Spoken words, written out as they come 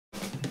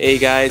Hey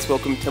guys,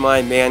 welcome to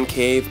my Man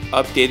Cave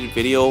updated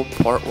video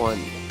part 1.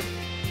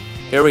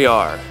 Here we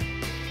are,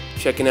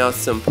 checking out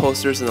some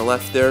posters on the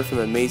left there from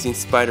Amazing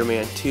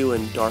Spider-Man 2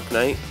 and Dark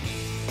Knight,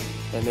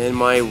 and then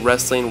my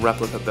wrestling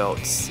replica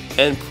belts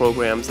and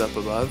programs up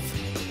above.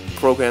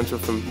 Programs are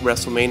from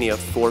WrestleMania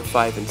 4,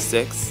 5, and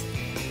 6.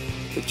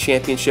 The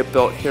championship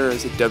belt here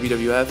is a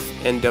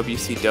WWF and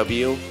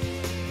WCW.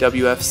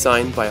 WF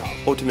signed by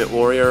Ultimate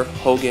Warrior,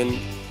 Hogan,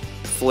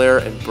 Flair,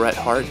 and Bret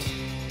Hart.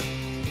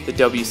 The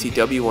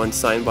WCW one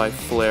signed by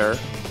Flair,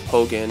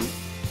 Hogan,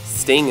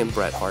 Sting, and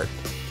Bret Hart.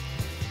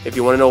 If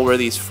you want to know where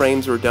these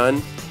frames were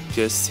done,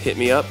 just hit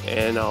me up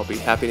and I'll be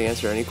happy to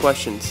answer any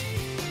questions.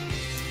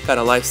 Got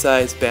a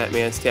life-size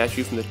Batman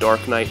statue from the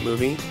Dark Knight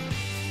movie,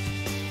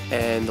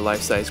 and the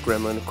life-size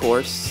Gremlin, of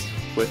course,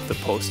 with the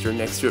poster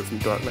next to it from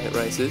Dark Knight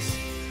Rises.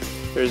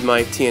 There's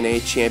my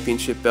TNA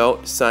Championship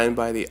belt signed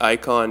by the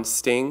icon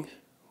Sting,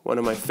 one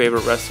of my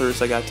favorite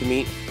wrestlers I got to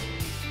meet.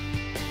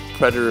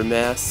 Predator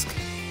mask.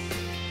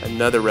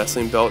 Another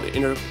wrestling belt,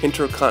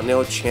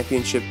 Intercontinental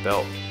Championship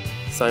belt,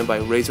 signed by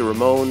Razor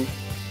Ramon,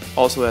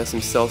 also has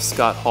himself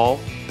Scott Hall,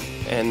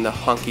 and the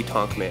Honky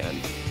Tonk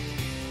Man.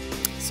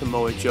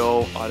 Samoa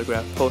Joe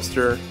autograph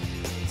poster,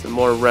 some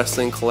more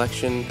wrestling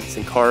collection,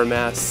 Sin Cara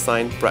mask,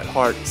 signed Bret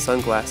Hart,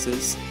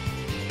 sunglasses,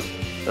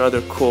 and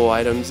other cool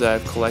items that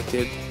I've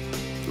collected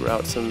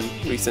throughout some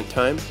recent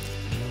time.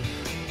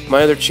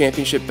 My other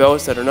championship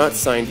belts that are not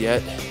signed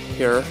yet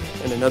here,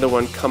 and another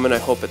one coming I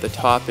hope at the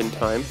top in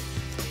time.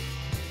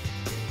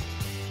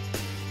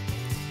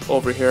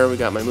 Over here we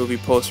got my movie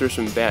posters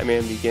from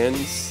Batman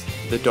Begins,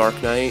 The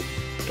Dark Knight,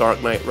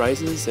 Dark Knight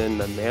Rises,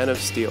 and The Man of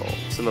Steel,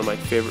 some of my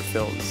favorite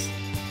films.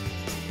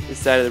 This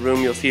side of the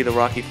room you'll see the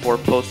Rocky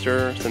IV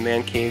poster, some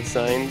Man Cave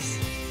signs,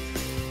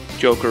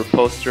 Joker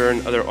poster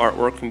and other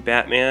artwork from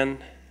Batman,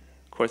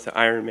 of course the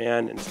Iron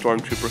Man and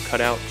Stormtrooper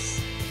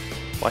cutouts,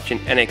 watching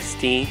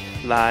NXT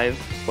live,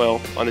 well,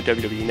 on the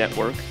WWE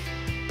Network.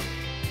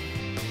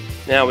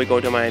 Now we go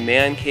to my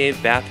Man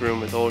Cave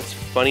bathroom with all its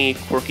funny,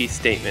 quirky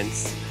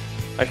statements.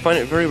 I find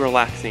it very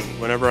relaxing.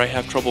 Whenever I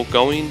have trouble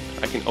going,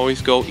 I can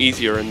always go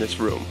easier in this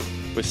room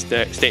with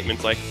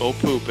statements like, oh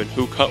poop and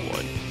who cut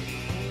one.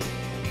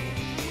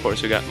 Of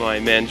course, we got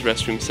my men's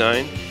restroom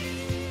sign.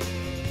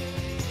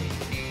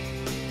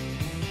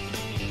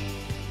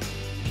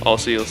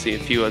 Also, you'll see a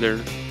few other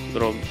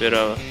little bit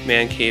of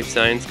Man Cave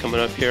signs coming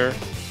up here.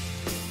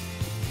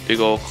 Big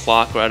old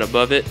clock right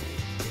above it.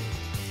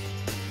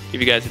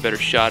 Give you guys a better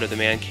shot of the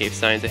Man Cave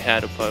signs I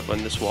had up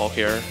on this wall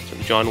here.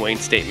 Some John Wayne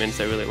statements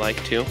I really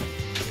like too.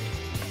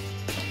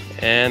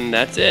 And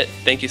that's it.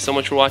 Thank you so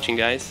much for watching,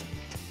 guys.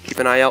 Keep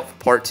an eye out for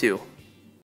part 2.